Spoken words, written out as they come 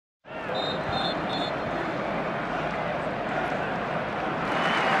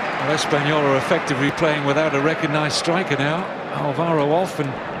Espanyol are effectively playing without a recognised striker now. Alvaro off and...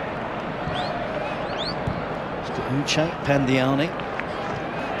 Uche, Pandiani,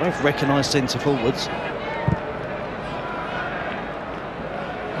 both recognised centre forwards.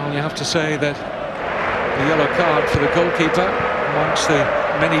 Well, you have to say that the yellow card for the goalkeeper amongst the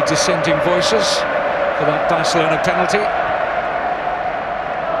many dissenting voices for that Barcelona penalty.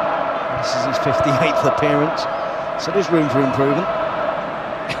 This is his 58th appearance, so there's room for improvement.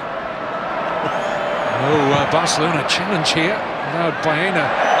 Barcelona challenge here, allowed Baena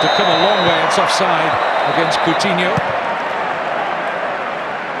to come a long way. It's offside against Coutinho.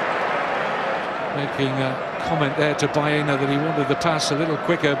 Making a comment there to Baena that he wanted the pass a little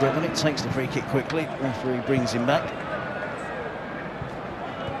quicker, but when it takes the free kick quickly, the referee brings him back.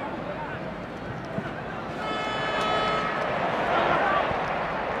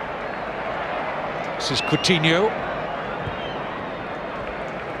 This is Coutinho.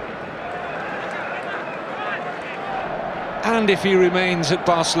 And if he remains at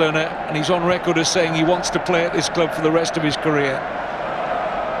Barcelona, and he's on record as saying he wants to play at this club for the rest of his career,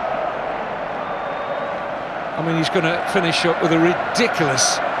 I mean, he's going to finish up with a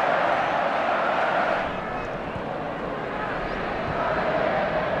ridiculous...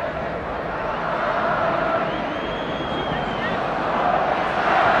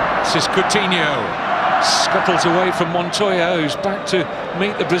 This is Coutinho. Scuttles away from Montoya, who's back to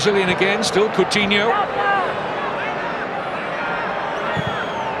meet the Brazilian again. Still Coutinho.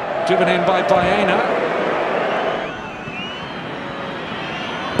 Driven in by Baena.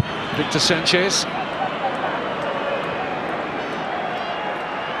 Victor Sanchez.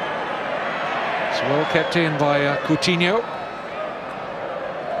 It's well kept in by Coutinho.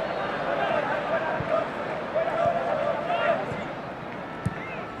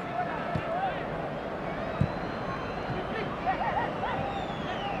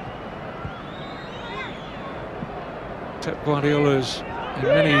 Pep Guardiola's in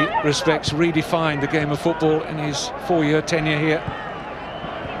many respects redefined the game of football in his 4-year tenure here.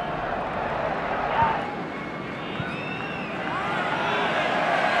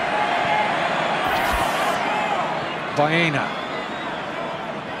 Baena.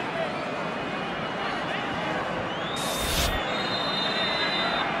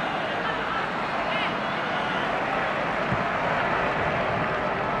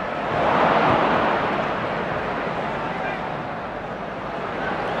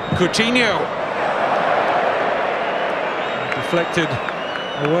 Coutinho. Deflected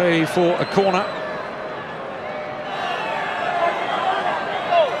away for a corner.